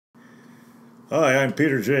Hi, I'm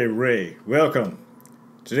Peter J. Ray. Welcome.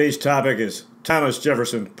 Today's topic is Thomas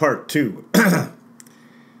Jefferson, Part 2.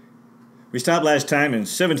 We stopped last time in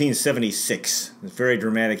 1776, a very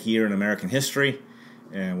dramatic year in American history,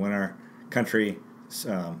 and when our country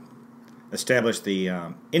established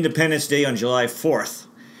the Independence Day on July 4th.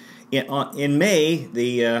 In May,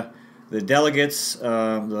 the delegates,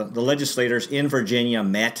 the legislators in Virginia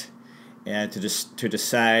met to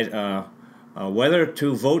decide whether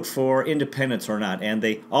to vote for independence or not, and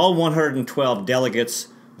all 112 delegates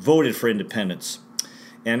voted for independence.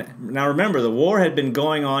 And now remember, the war had been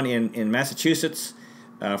going on in Massachusetts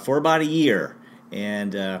for about a year,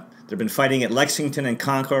 and they've been fighting at Lexington and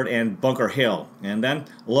Concord and Bunker Hill, and then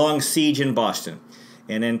a long siege in Boston,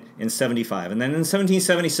 and then in 75. And then in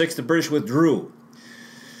 1776, the British withdrew.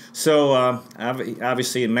 So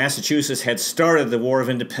obviously Massachusetts had started the War of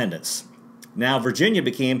Independence. Now Virginia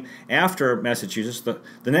became, after Massachusetts,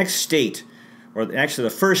 the next state, or actually the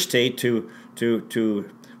first state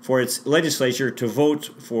for its legislature to vote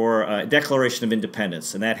for a Declaration of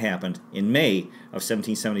Independence, and that happened in May of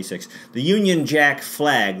 1776. The Union Jack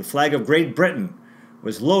flag, the flag of Great Britain,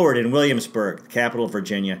 was lowered in Williamsburg, the capital of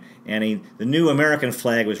Virginia, and the new American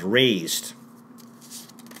flag was raised.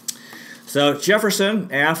 So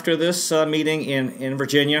Jefferson, after this meeting in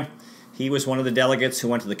Virginia, he was one of the delegates who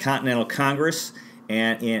went to the Continental Congress,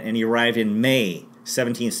 and he arrived in May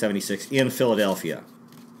 1776 in Philadelphia.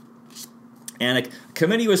 And a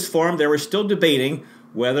committee was formed. They were still debating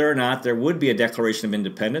whether or not there would be a Declaration of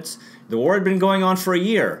Independence. The war had been going on for a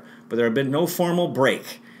year, but there had been no formal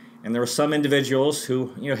break. And there were some individuals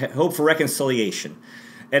who had hoped for reconciliation.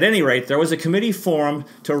 At any rate, there was a committee formed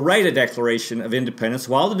to write a Declaration of Independence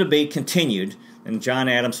while the debate continued. And John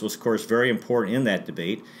Adams was, of course, very important in that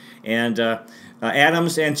debate. And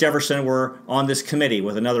Adams and Jefferson were on this committee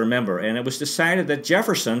with another member. And it was decided that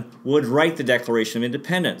Jefferson would write the Declaration of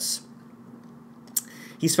Independence.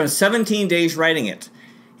 He spent 17 days writing it.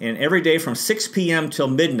 And every day from 6 p.m. till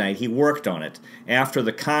midnight, he worked on it after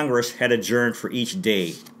the Congress had adjourned for each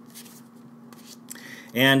day.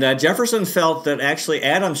 And Jefferson felt that actually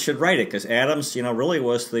Adams should write it, because Adams, really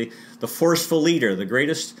was the forceful leader, the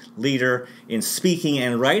greatest leader in speaking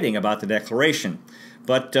and writing about the Declaration.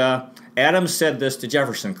 But Adams said this to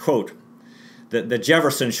Jefferson, quote, that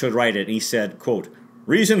Jefferson should write it. And he said, quote,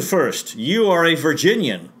 "Reason first, you are a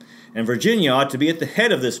Virginian, and Virginia ought to be at the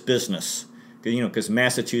head of this business." Because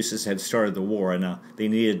Massachusetts had started the war, and they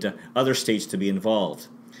needed other states to be involved.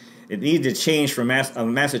 It needed to change from a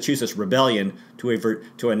Massachusetts rebellion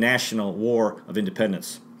to a national war of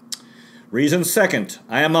independence. "Reason second,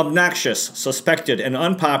 I am obnoxious, suspected, and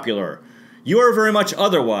unpopular. You are very much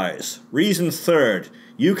otherwise. Reason third,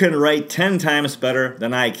 you can write 10 times better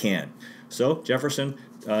than I can." So Jefferson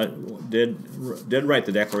did write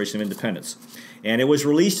the Declaration of Independence. And it was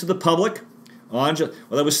released to the public it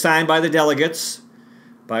was signed by the delegates,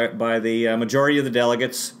 by the majority of the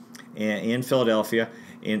delegates in Philadelphia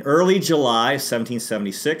in early July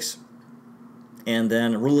 1776, and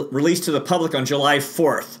then released to the public on July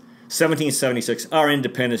 4th, 1776, our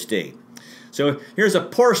Independence Day. So here's a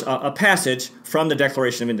passage from the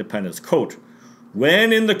Declaration of Independence. Quote,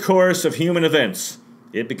 "When in the course of human events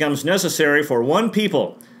it becomes necessary for one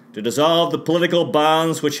people to dissolve the political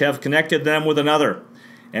bonds which have connected them with another,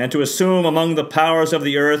 and to assume among the powers of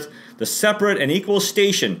the earth the separate and equal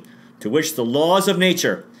station to which the laws of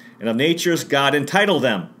nature and of nature's God entitle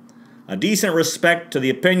them, a decent respect to the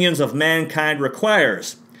opinions of mankind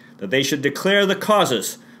requires that they should declare the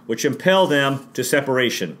causes which impel them to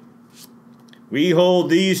separation. We hold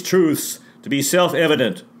these truths to be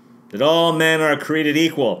self-evident, that all men are created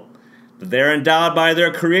equal, that they are endowed by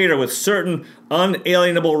their Creator with certain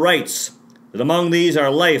unalienable rights, that among these are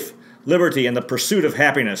life, liberty, and the pursuit of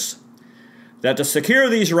happiness, that to secure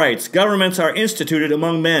these rights governments are instituted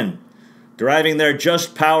among men, deriving their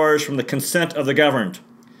just powers from the consent of the governed,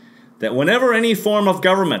 that whenever any form of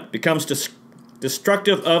government becomes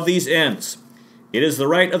destructive of these ends, it is the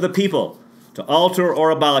right of the people to alter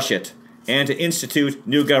or abolish it, and to institute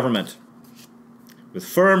new government. With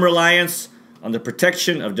firm reliance on the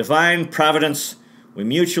protection of divine providence, we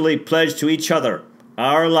mutually pledge to each other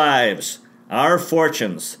our lives, our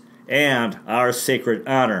fortunes, and our sacred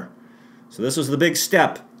honor." So this was the big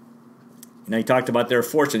step. He talked about their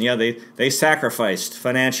fortune. Yeah, they sacrificed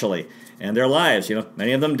financially, and their lives,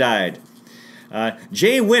 many of them died.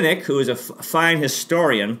 J. Winnick, who is a fine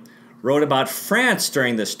historian, wrote about France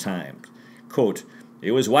during this time. Quote,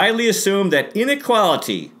 "It was widely assumed that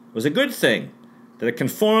inequality was a good thing, that it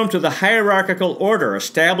conformed to the hierarchical order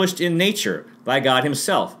established in nature by God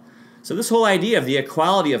himself." So this whole idea of the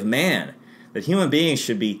equality of man, that human beings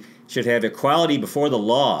should be should have equality before the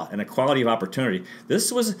law and equality of opportunity. This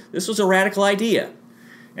was a radical idea.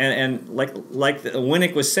 And like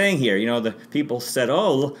Winnick was saying here, you know, the people said,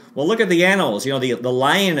 oh, well, look at the animals. You know, the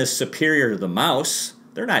lion is superior to the mouse.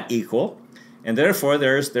 They're not equal. And therefore,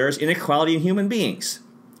 there's inequality in human beings.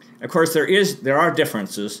 Of course, there are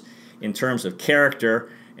differences in terms of character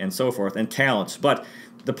and so forth and talents. But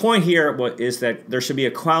the point here is that there should be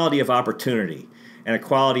equality of opportunity and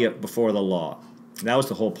equality before the law. And that was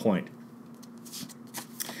the whole point.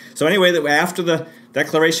 So anyway, after the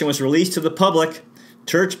Declaration was released to the public,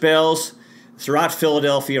 church bells throughout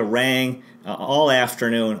Philadelphia rang all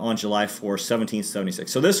afternoon on July 4,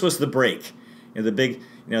 1776. So this was the break, you know, the big,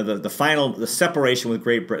 you know, the final, the separation with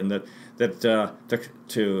Great Britain. To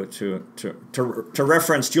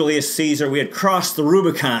reference Julius Caesar, we had crossed the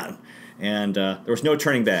Rubicon, and there was no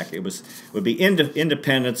turning back. It would be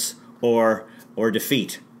independence or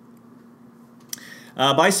defeat.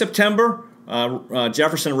 By September,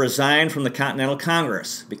 Jefferson resigned from the Continental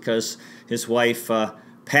Congress because his wife,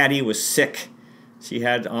 Patty, was sick. She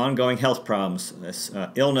had ongoing health problems,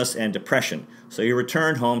 illness and depression. So he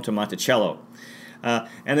returned home to Monticello.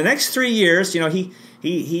 And the next 3 years, you know,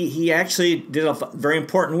 he actually did a very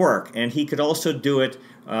important work, and he could also do it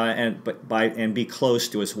and be close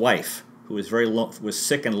to his wife, who was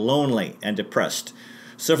sick and lonely and depressed.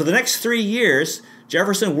 So for the next 3 years,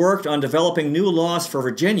 Jefferson worked on developing new laws for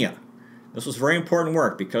Virginia. This was very important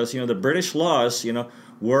work because, you know, the British laws, you know,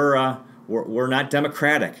 were not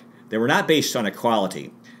democratic. They were not based on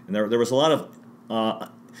equality, and there was a lot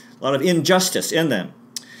of injustice in them.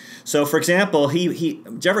 So, for example,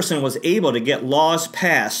 Jefferson was able to get laws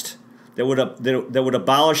passed that would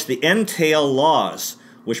abolish the entail laws,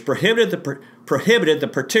 which prohibited the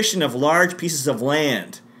partition of large pieces of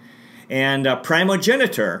land, and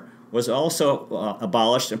primogeniture was also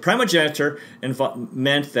abolished. And primogeniture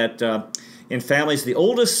meant that in families, the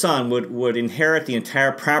oldest son would inherit the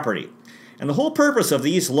entire property. And the whole purpose of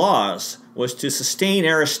these laws was to sustain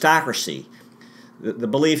aristocracy. The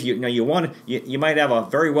belief, you might have a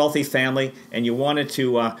very wealthy family, and you wanted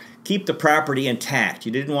to keep the property intact.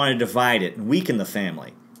 You didn't want to divide it and weaken the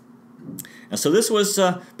family. And so this was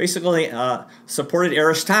basically supported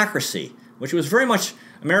aristocracy, which was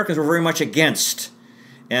Americans were very much against.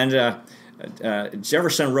 And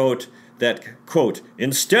Jefferson wrote that, quote,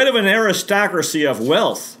 instead of an aristocracy of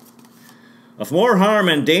wealth, of more harm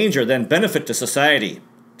and danger than benefit to society,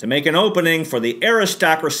 to make an opening for the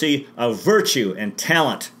aristocracy of virtue and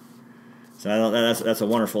talent. So that's a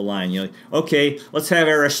wonderful line. You know, okay, let's have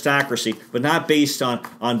aristocracy, but not based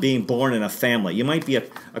on being born in a family. You might be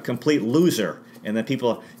a complete loser, and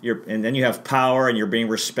then you have power and you're being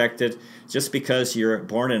respected just because you're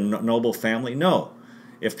born in a noble family. No,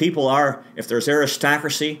 if there's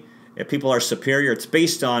aristocracy, if people are superior, it's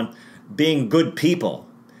based on being good people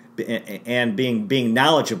and being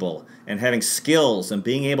knowledgeable and having skills and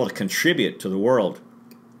being able to contribute to the world.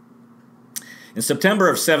 In September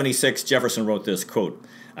of 76, Jefferson wrote this, quote,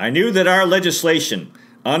 I knew that our legislation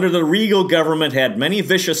under the regal government had many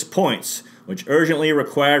vicious points which urgently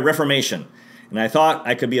required reformation, and I thought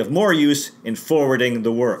I could be of more use in forwarding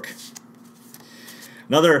the work.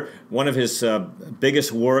 Another one of his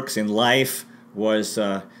biggest works in life was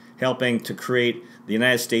helping to create the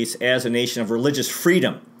United States as a nation of religious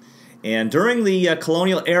freedom. And during the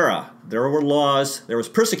colonial era, there were laws, there was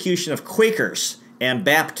persecution of Quakers and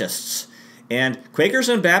Baptists. And Quakers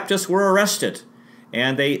and Baptists were arrested.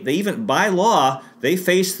 And they even, by law, they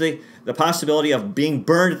faced the possibility of being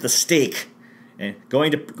burned at the stake and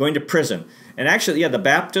going to prison. And actually, yeah, the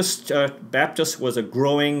Baptist was a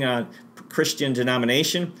growing Christian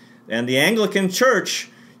denomination. And the Anglican Church,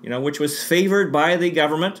 you know, which was favored by the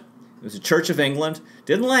government, it was the Church of England,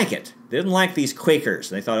 didn't like it. They didn't like these Quakers.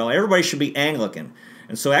 They thought, oh, everybody should be Anglican.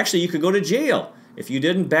 And so actually you could go to jail if you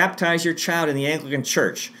didn't baptize your child in the Anglican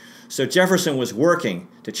Church. So Jefferson was working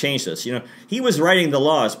to change this. You know, he was writing the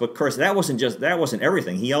laws, but of course that wasn't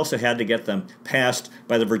everything. He also had to get them passed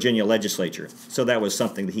by the Virginia legislature. So that was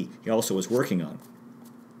something that he also was working on.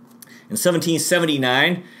 In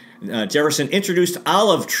 1779, Jefferson introduced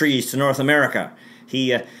olive trees to North America.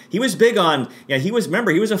 He was big on, he was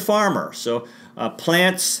a farmer, so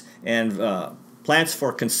plants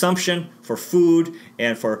for consumption, for food,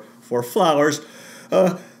 and for flowers.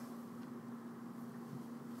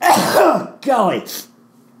 Golly,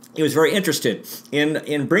 he was very interested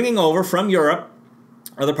in bringing over from Europe,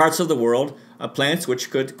 other parts of the world, plants which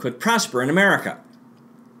could prosper in America.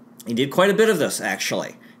 He did quite a bit of this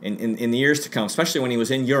actually in the years to come, especially when he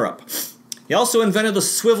was in Europe. He also invented the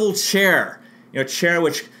swivel chair. You know, a chair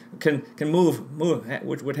which can move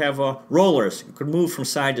would have rollers, could move from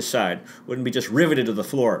side to side, wouldn't be just riveted to the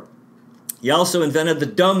floor. He also invented the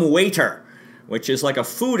dumb waiter, which is like a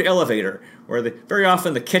food elevator, where very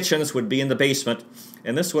often the kitchens would be in the basement,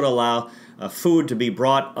 and this would allow food to be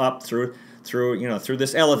brought up through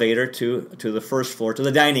this elevator to the first floor, to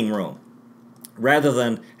the dining room, rather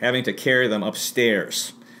than having to carry them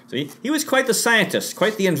upstairs. So he was quite the scientist,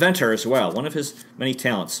 quite the inventor as well, one of his many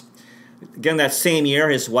talents. Again, that same year,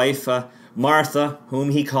 his wife, Martha, whom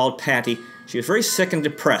he called Patty, she was very sick and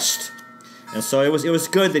depressed. And so it was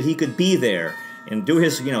good that he could be there and do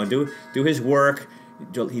his work.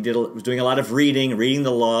 Was doing a lot of reading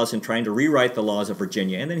the laws and trying to rewrite the laws of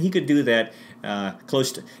Virginia. And then he could do that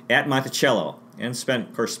at Monticello, and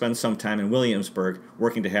spend some time in Williamsburg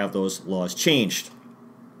working to have those laws changed.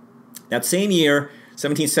 That same year,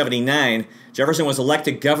 1779, Jefferson was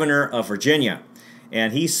elected governor of Virginia,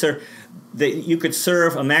 and you could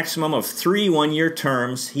serve a maximum of 3 one-year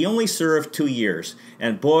terms. He only served 2 years,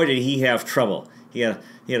 and boy did he have trouble. He had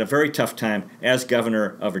a very tough time as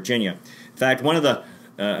governor of Virginia. In fact,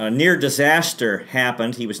 a near disaster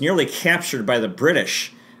happened. He was nearly captured by the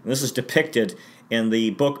British. And this is depicted in the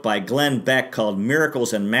book by Glenn Beck called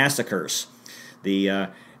Miracles and Massacres. By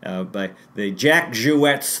the Jack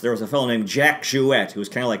Jouettes. There was a fellow named Jack Jouett who was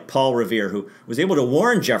kind of like Paul Revere, who was able to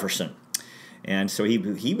warn Jefferson. And so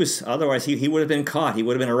he was, otherwise he would have been caught. He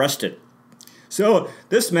would have been arrested. So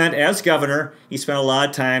this meant, as governor, he spent a lot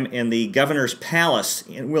of time in the governor's palace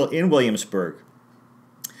in Williamsburg.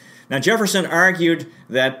 Now Jefferson argued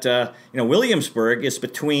that Williamsburg is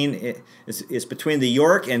between the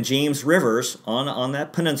York and James rivers on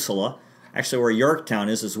that peninsula, actually where Yorktown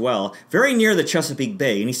is as well, very near the Chesapeake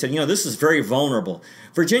Bay. And he said, this is very vulnerable.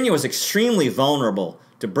 Virginia was extremely vulnerable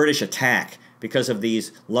to British attack because of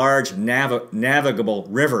these large navigable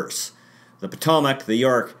rivers, the Potomac, the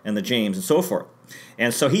York, and the James, and so forth.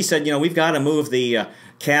 And so he said, we've got to move the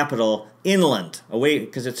capital inland, away,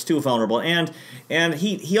 because it's too vulnerable. And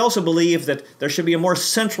he also believed that there should be a more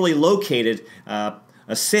centrally located a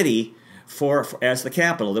city as the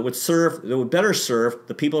capital that would better serve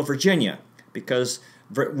the people of Virginia, because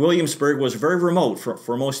Williamsburg was very remote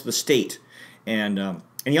for most of the state. And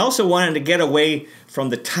he also wanted to get away from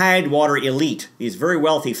the tidewater elite, these very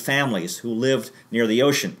wealthy families who lived near the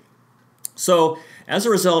ocean. So, as a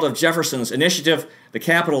result of Jefferson's initiative, the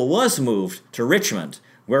capital was moved to Richmond,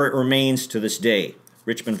 where it remains to this day,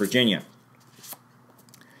 Richmond, Virginia.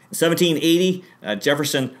 In 1780,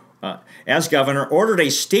 Jefferson, as governor, ordered a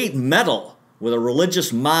state medal with a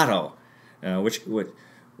religious motto, which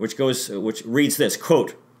reads this,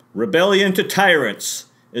 quote, "Rebellion to tyrants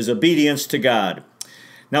is obedience to God."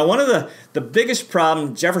 Now, one of the biggest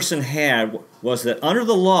problems Jefferson had was that under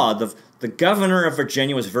the law, the governor of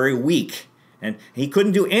Virginia was very weak, and he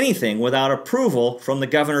couldn't do anything without approval from the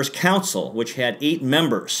governor's council, which had 8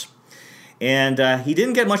 members. And he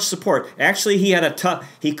didn't get much support. Actually,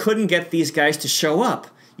 he couldn't get these guys to show up.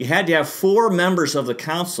 You had to have 4 members of the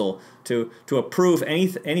council to approve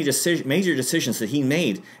any major decisions that he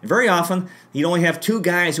made. And very often, he'd only have 2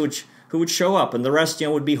 guys who would show up, and the rest,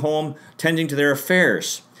 would be home tending to their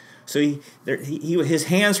affairs. So his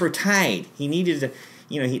hands were tied. He needed to,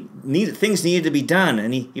 things needed to be done,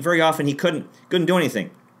 and he very often he couldn't do anything.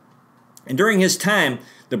 And during his time,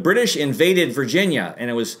 the British invaded Virginia, and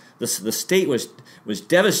the state was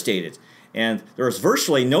devastated, and there was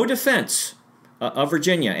virtually no defense of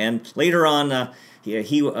Virginia. And later on,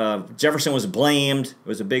 Jefferson was blamed. It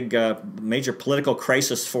was a big, major political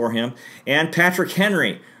crisis for him. And Patrick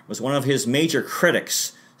Henry was one of his major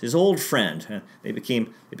critics, his old friend.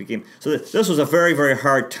 So this was a very, very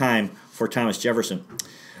hard time for Thomas Jefferson.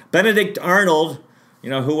 Benedict Arnold,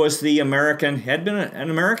 who was had been an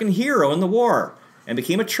American hero in the war and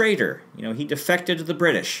became a traitor. He defected to the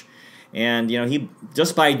British. And, he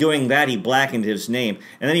just by doing that, he blackened his name.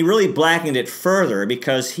 And then he really blackened it further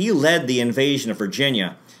because he led the invasion of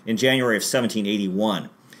Virginia in January of 1781.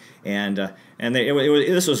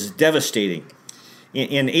 This was devastating.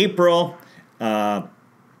 In April, in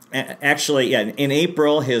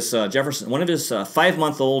April, one of his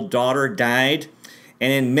 5-month-old daughter died,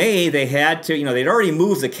 and in May they had to, they'd already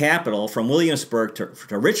moved the capital from Williamsburg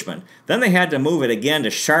to Richmond. Then they had to move it again to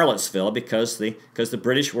Charlottesville because the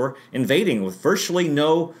British were invading with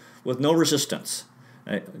no resistance.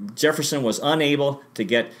 Jefferson was unable to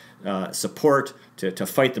get support to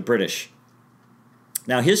fight the British.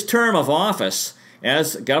 Now his term of office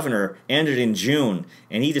as governor ended in June,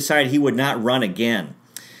 and he decided he would not run again,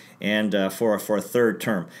 and for a 3rd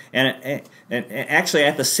term. And actually,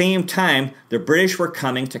 at the same time, the British were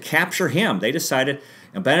coming to capture him. They decided,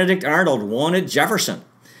 Benedict Arnold wanted Jefferson,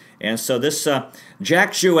 And so this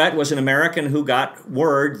Jack Jouett was an American who got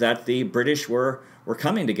word that the British were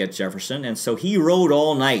coming to get Jefferson, and so he rode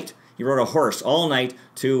all night. He rode a horse all night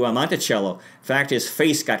to Monticello. In fact, his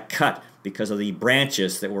face got cut because of the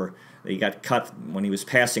branches that he got cut when he was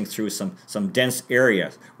passing through some dense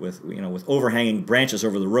area with overhanging branches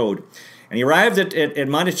over the road. And he arrived at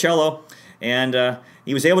Monticello, and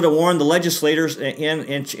he was able to warn the legislators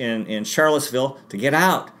in Charlottesville to get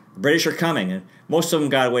out. The British are coming, and most of them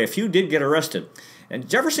got away. A few did get arrested, and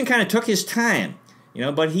Jefferson kind of took his time,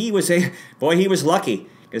 but he was lucky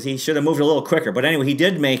because he should have moved a little quicker. But anyway, he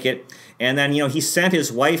did make it, and then he sent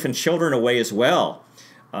his wife and children away as well.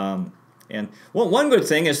 And one good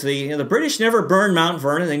thing is the British never burned Mount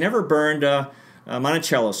Vernon. They never burned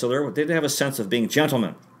Monticello, so they did have a sense of being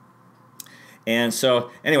gentlemen. And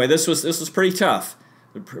so anyway, this was pretty tough.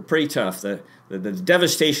 Pretty tough, the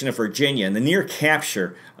devastation of Virginia and the near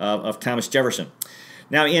capture of Thomas Jefferson.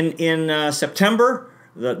 Now, in September,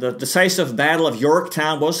 the decisive Battle of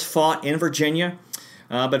Yorktown was fought in Virginia,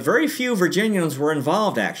 but very few Virginians were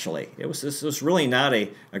involved, actually. This was really not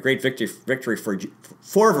a great victory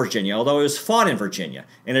for Virginia, although it was fought in Virginia,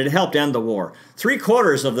 and it helped end the war.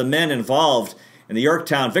 3/4 of the men involved in the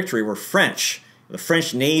Yorktown victory were French. The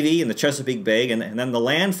French Navy and the Chesapeake Bay, and then the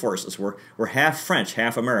land forces were half French,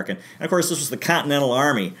 half American. And of course, this was the Continental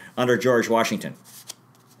Army under George Washington.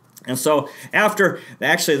 And so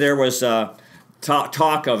actually there was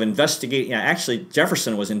talk of investigating. Actually,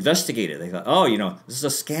 Jefferson was investigated. They thought, this is a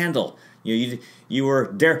scandal. You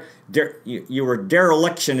were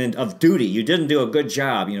dereliction of duty. You didn't do a good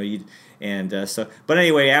job. But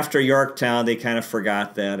anyway, after Yorktown, they kind of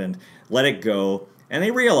forgot that and let it go. And they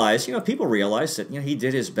realized, people realized that he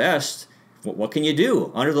did his best. What can you do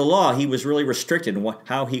under the law? He was really restricted in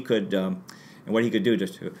how he could and what he could do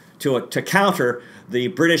to counter the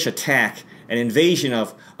British attack and invasion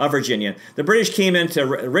of Virginia. The British came into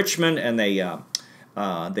Richmond and they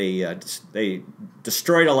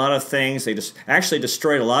destroyed a lot of things. They actually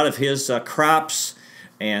destroyed a lot of his crops,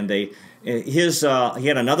 and he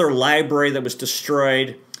had another library that was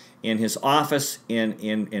destroyed in his office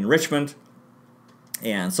in Richmond.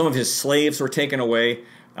 And some of his slaves were taken away.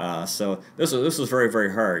 So this was very,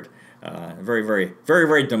 very hard, very, very, very,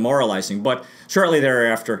 very demoralizing. But shortly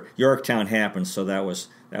thereafter, Yorktown happened. So that was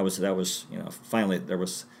finally there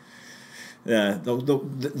was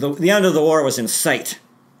the end of the war was in sight.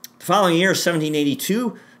 The following year,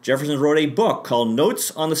 1782, Jefferson wrote a book called Notes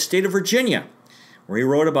on the State of Virginia, where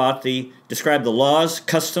he described the laws,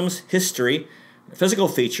 customs, history, physical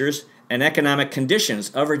features, and economic conditions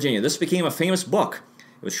of Virginia. This became a famous book.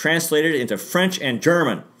 It was translated into French and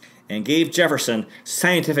German and gave Jefferson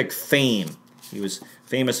scientific fame. He was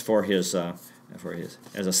famous for his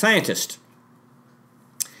as a scientist.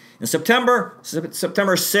 In September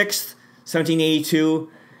 6th,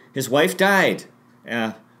 1782, his wife died.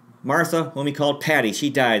 Martha, whom he called Patty,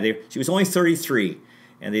 she died. She was only 33,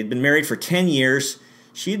 and they'd been married for 10 years.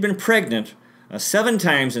 She'd been pregnant 7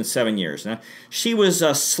 times in 7 years. Now, she was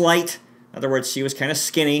slight. In other words, she was kind of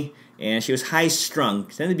skinny, and she was high-strung.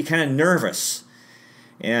 She tended to be kind of nervous.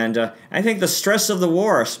 And I think the stress of the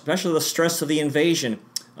war, especially the stress of the invasion,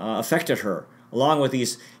 affected her, along with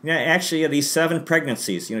these 7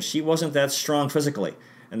 pregnancies. She wasn't that strong physically,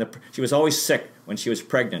 and she was always sick when she was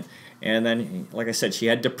pregnant. And then, like I said, she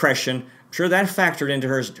had depression. I'm sure that factored into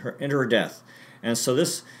her death. And so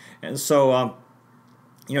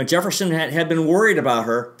Jefferson had been worried about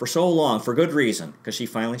her for so long, for good reason, because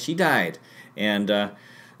she died, and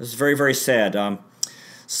this is very, very sad.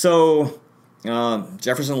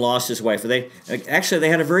 Jefferson lost his wife. They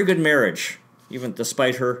had a very good marriage, even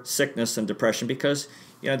despite her sickness and depression, because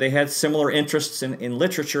they had similar interests in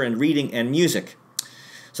literature and reading and music.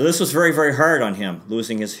 So this was very, very hard on him,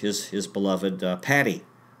 losing his beloved Patty,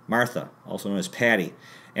 Martha, also known as Patty.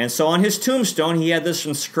 And so on his tombstone, he had this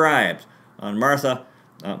inscribed on Martha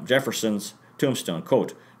Jefferson's tombstone,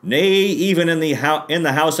 quote, "Nay, even in the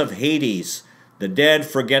house of Hades, the dead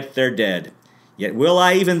forget their dead. Yet will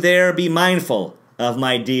I even there be mindful of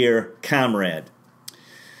my dear comrade."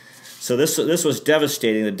 So this was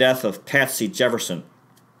devastating, the death of Patsy Jefferson.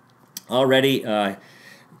 Already, of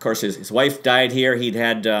course, his wife died here. He'd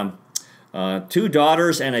had 2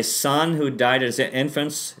 daughters and a son who died as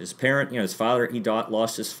infants. His parent, his father, he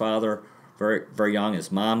lost his father very, very young.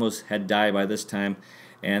 His mom had died by this time.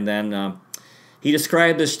 And then he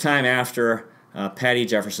described this time after Patty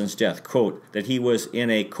Jefferson's death, quote, that he was in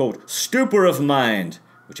a, quote, stupor of mind,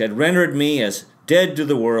 which had rendered me as dead to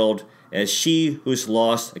the world as she whose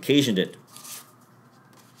loss occasioned it.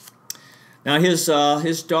 Now his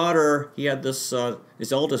daughter, he had this,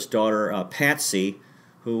 his oldest daughter, Patsy,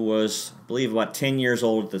 who was, I believe, about 10 years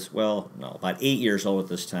old at this, well, no, about 8 years old at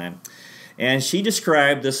this time. And she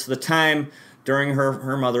described the time during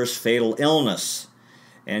her mother's fatal illness.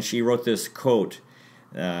 And she wrote this quote,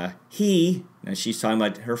 and she's talking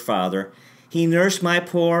about her father, "He nursed my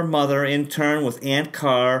poor mother in turn with Aunt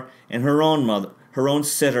Carr and her own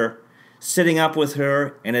sitter, sitting up with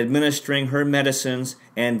her and administering her medicines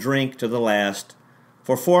and drink to the last.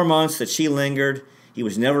 For 4 months that she lingered, he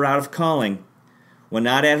was never out of calling. When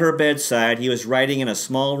not at her bedside, he was writing in a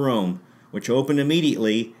small room, which opened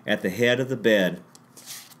immediately at the head of the bed."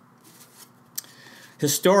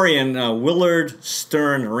 Historian Willard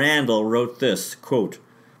Stern Randall wrote this, quote,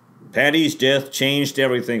 "Patty's death changed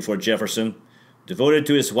everything for Jefferson. Devoted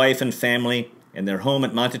to his wife and family and their home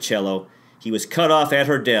at Monticello, he was cut off at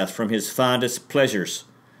her death from his fondest pleasures.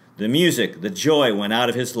 The music, the joy went out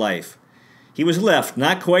of his life. He was left,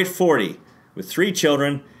 not quite 40, with 3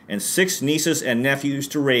 children and 6 nieces and nephews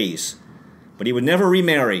to raise. But he would never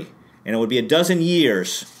remarry, and it would be a dozen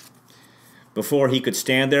years before he could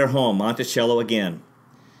stand their home, Monticello, again.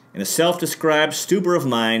 In a self-described stupor of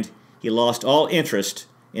mind, he lost all interest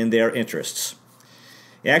in their interests."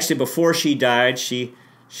 Actually, before she died, she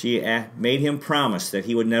made him promise that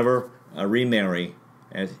he would never remarry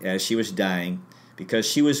as she was dying, because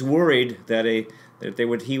she was worried that he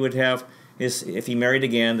would have if he married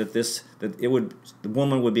again, the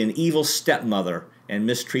woman would be an evil stepmother and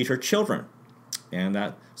mistreat her children.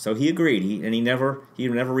 And so he agreed. He never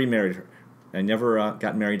remarried her and never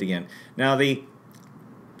got married again. Now he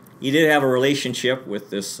did have a relationship with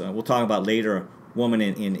this, we'll talk about later, a woman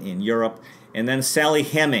in Europe. And then Sally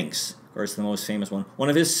Hemings, of course, the most famous one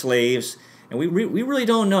of his slaves. And we really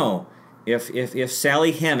don't know if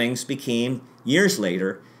Sally Hemings became, years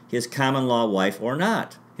later, his common-law wife or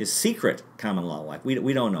not, his secret common-law wife.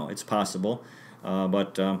 We don't know. It's possible.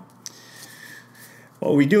 But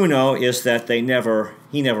what we do know is that he never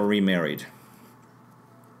remarried.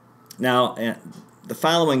 Now, the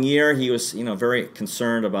following year, he was, very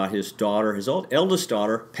concerned about his daughter, his eldest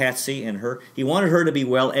daughter, Patsy, and he wanted her to be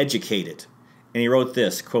well educated. And he wrote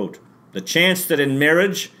this, quote, "The chance that in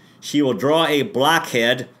marriage she will draw a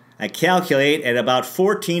blockhead, I calculate at about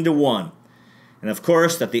 14 to 1. And of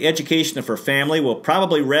course that the education of her family will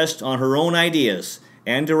probably rest on her own ideas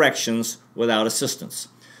and directions without assistance."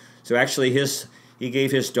 So actually he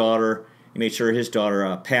gave his daughter, he made sure his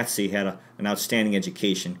daughter Patsy had an outstanding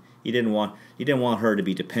education. He didn't want her to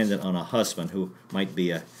be dependent on a husband who might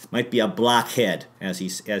be a blockhead, as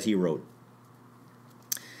he wrote.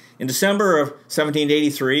 In December of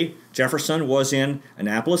 1783, Jefferson was in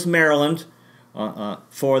Annapolis, Maryland,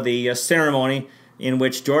 for the ceremony in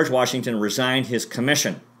which George Washington resigned his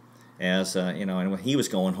commission, and he was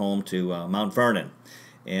going home to Mount Vernon.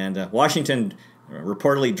 And Washington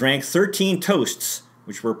reportedly drank 13 toasts,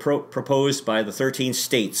 which were proposed by the 13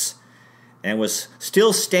 states, and was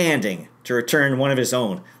still standing to return one of his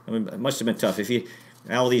own. I mean, it must have been tough.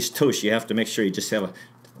 All these toasts, you have to make sure you just have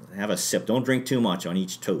a sip. Don't drink too much on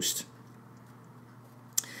each toast.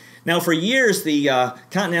 Now, for years, the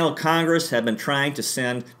Continental Congress had been trying to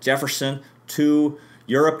send Jefferson to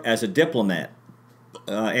Europe as a diplomat,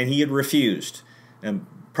 and he had refused, and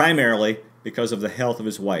primarily because of the health of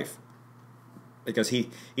his wife, because he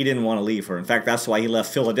didn't want to leave her. In fact, that's why he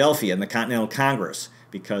left Philadelphia in the Continental Congress,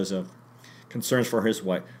 because of concerns for his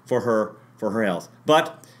wife, for her health.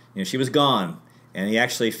 But she was gone, and he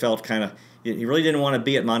actually felt he really didn't want to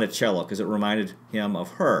be at Monticello because it reminded him of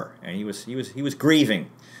her, and he was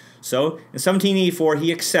grieving. So in 1784,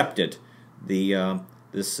 he accepted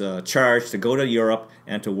this charge to go to Europe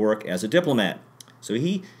and to work as a diplomat. So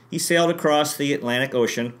he sailed across the Atlantic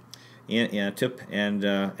Ocean and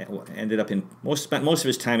ended up spent most of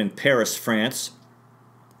his time in Paris, France.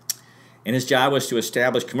 And his job was to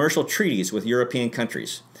establish commercial treaties with European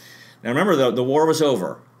countries. Now remember, the war was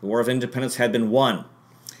over. The War of Independence had been won.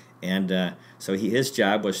 And so his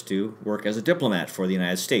job was to work as a diplomat for the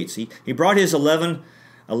United States. He brought his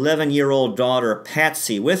 11-year-old daughter,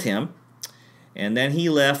 Patsy, with him. And then he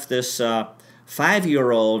left this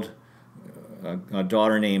 5-year-old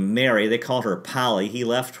daughter named Mary. They called her Polly. He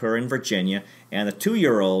left her in Virginia. And the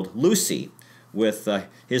 2-year-old, Lucy, with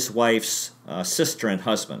his wife's sister and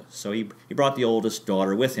husband. So he brought the oldest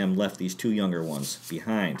daughter with him, left these 2 younger ones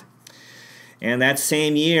behind. And that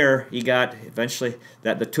same year, he got eventually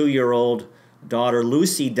that the 2-year-old daughter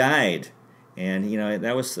Lucy died, and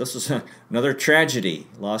this was another tragedy.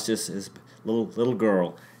 He lost his little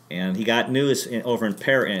girl, and he got news over in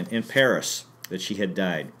Paris that she had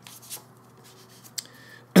died.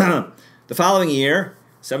 The following year,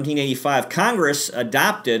 1785, Congress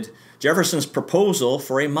adopted Jefferson's proposal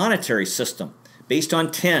for a monetary system based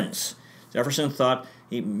on tens. Jefferson thought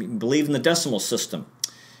he believed in the decimal system.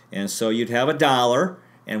 And so you'd have a dollar,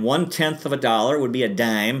 and 1/10 of a dollar would be a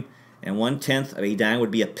dime, and 1/10 of a dime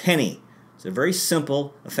would be a penny. It's a very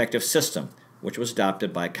simple, effective system, which was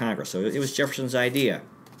adopted by Congress. So it was Jefferson's idea.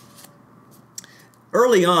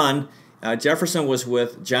 Early on, Jefferson was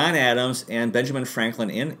with John Adams and Benjamin Franklin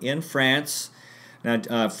in France. Now,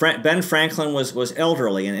 Ben Franklin was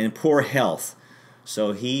elderly and in poor health,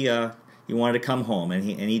 so he wanted to come home, and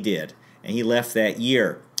he did, and he left that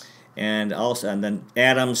year. And then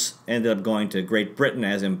Adams ended up going to Great Britain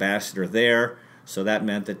as ambassador there. So that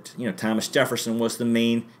meant that Thomas Jefferson was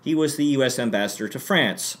he was the U.S. ambassador to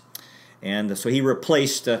France, and so he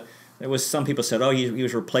replaced. Some people said, oh, he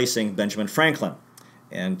was replacing Benjamin Franklin,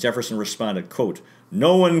 and Jefferson responded, quote,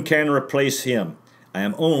 "No one can replace him. I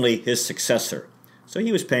am only his successor." So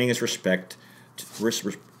he was paying his respects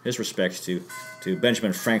to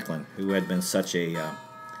Benjamin Franklin, who had been such a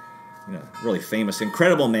really famous,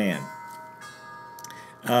 incredible man.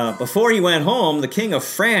 Before he went home, the King of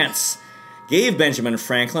France gave Benjamin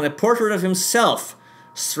Franklin a portrait of himself,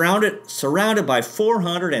 surrounded by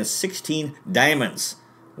 416 diamonds.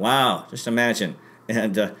 Wow, just imagine.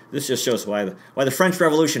 And this just shows why the French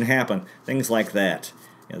Revolution happened. Things like that.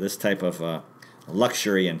 This type of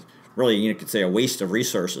luxury and really, you could say, a waste of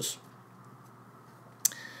resources.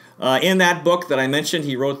 In that book that I mentioned,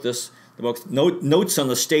 he wrote the book Notes on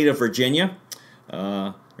the State of Virginia.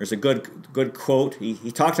 There's a good quote.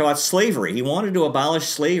 He talked about slavery. He wanted to abolish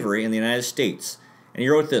slavery in the United States. And he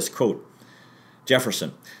wrote this, quote,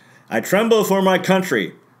 Jefferson, "I tremble for my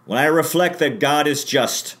country when I reflect that God is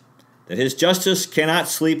just, that his justice cannot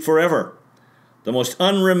sleep forever. The most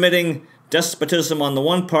unremitting despotism on the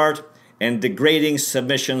one part and degrading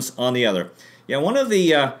submissions on the other." Yeah, one of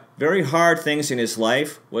the very hard things in his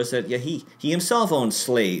life was that he himself owned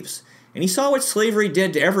slaves. And he saw what slavery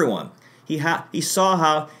did to everyone. He saw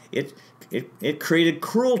how it created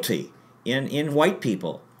cruelty in white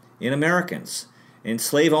people, in Americans, in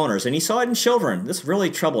slave owners, and he saw it in children. This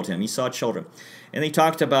really troubled him. He saw children, and he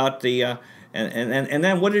talked about the and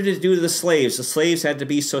then what did it do to the slaves? The slaves had to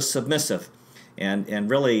be so submissive, and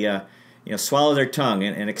really swallow their tongue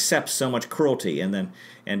and accept so much cruelty,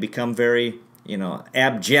 and become very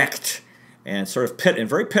abject and sort of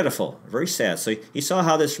very pitiful, very sad. So he saw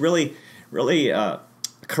how this really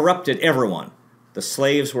corrupted everyone. The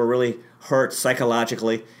slaves were really hurt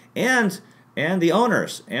psychologically, and the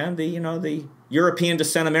owners, and the European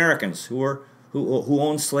descent Americans who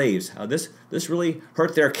owned slaves. How this really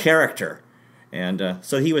hurt their character, and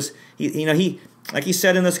so he like he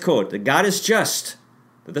said in this quote, that God is just,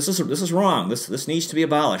 that this is wrong. This needs to be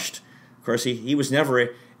abolished. Of course, it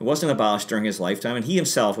wasn't abolished during his lifetime, and he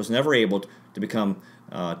himself was never able to become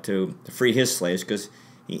to free his slaves because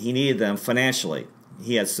he needed them financially.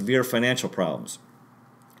 He had severe financial problems,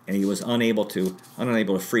 and he was unable to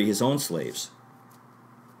free his own slaves.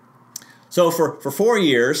 So for 4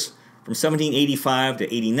 years, from 1785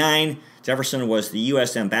 to 89, Jefferson was the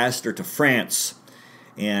U.S. ambassador to France,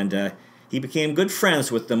 and he became good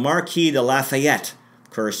friends with the Marquis de Lafayette, of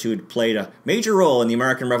course, who had played a major role in the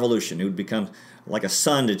American Revolution, who had become like a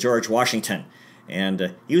son to George Washington.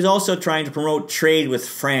 And he was also trying to promote trade with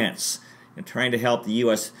France and trying to help the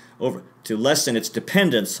U.S. to lessen its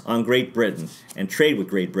dependence on Great Britain and trade with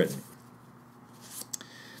Great Britain.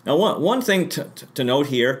 Now, one thing to note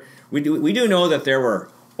here, we do know that there were,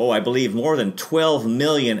 I believe, more than 12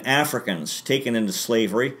 million Africans taken into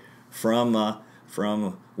slavery from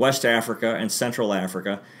West Africa and Central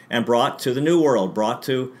Africa and brought to the New World, brought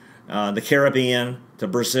to the Caribbean, to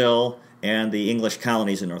Brazil, and the English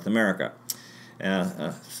colonies in North America.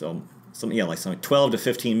 Like something 12 to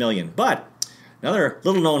 15 million. But another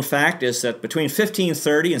little-known fact is that between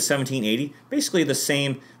 1530 and 1780, basically the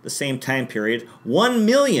same time period, 1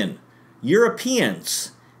 million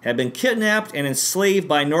Europeans had been kidnapped and enslaved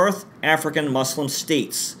by North African Muslim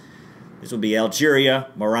states. This would be Algeria,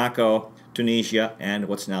 Morocco, Tunisia, and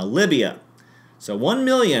what's now Libya. So 1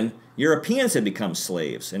 million Europeans had become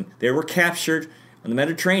slaves, and they were captured in the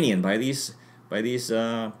Mediterranean by these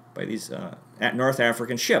North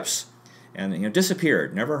African ships, and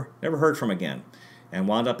disappeared, never heard from again, and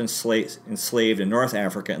wound up enslaved in North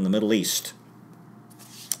Africa and the Middle East.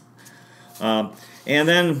 And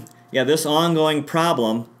then, this ongoing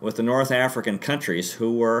problem with the North African countries,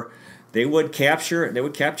 they would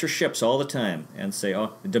capture ships all the time and say,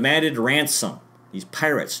 demanded ransom. These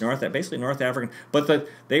pirates, basically North African, but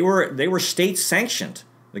they were state sanctioned.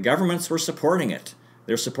 The governments were supporting it.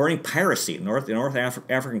 They're supporting piracy in North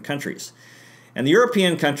African countries, and the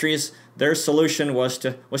European countries, their solution was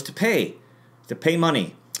to pay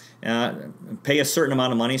money, pay a certain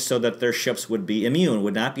amount of money so that their ships would be immune,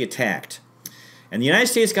 would not be attacked. And the United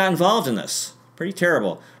States got involved in this. Pretty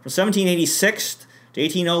terrible. From 1786 to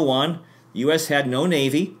 1801, the U.S. had no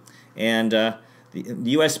navy, and the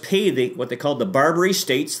U.S. paid what they called the Barbary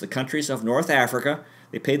States, the countries of North Africa.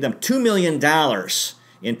 They paid them $2 million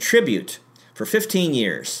in tribute for 15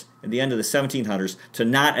 years at the end of the 1700s to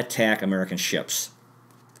not attack American ships.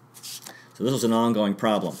 So this was an ongoing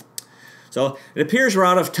problem. So it appears we're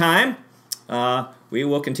out of time. We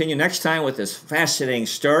will continue next time with this fascinating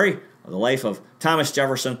story of the life of Thomas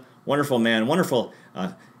Jefferson, wonderful man, wonderful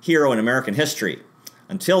hero in American history.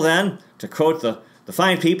 Until then, to quote the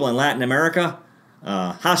fine people in Latin America,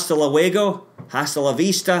 hasta luego, hasta la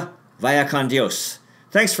vista, vaya con Dios.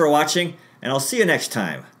 Thanks for watching, and I'll see you next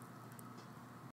time.